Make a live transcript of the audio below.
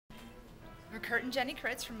We're Kurt and Jenny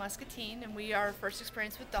Kritz from Muscatine, and we are our first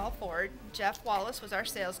experience with Davenport. Jeff Wallace was our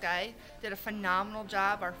sales guy. Did a phenomenal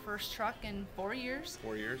job. Our first truck in 4 years.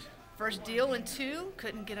 4 years. First deal in 2.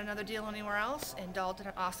 Couldn't get another deal anywhere else, and Dahl did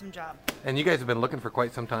an awesome job. And you guys have been looking for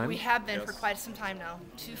quite some time? We have been for quite some time now.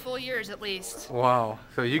 2 full years at least. Wow.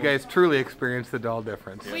 So you guys truly experienced the Dahl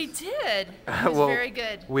difference. We did. It was very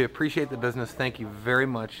good. We appreciate the business. Thank you very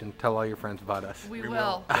much, and tell all your friends about us. We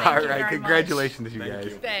will. All right. Congratulations, you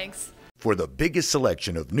guys. Thanks. For the biggest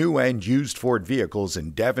selection of new and used Ford vehicles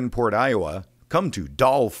in Davenport, Iowa, come to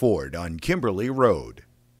Dahl Ford on Kimberly Road.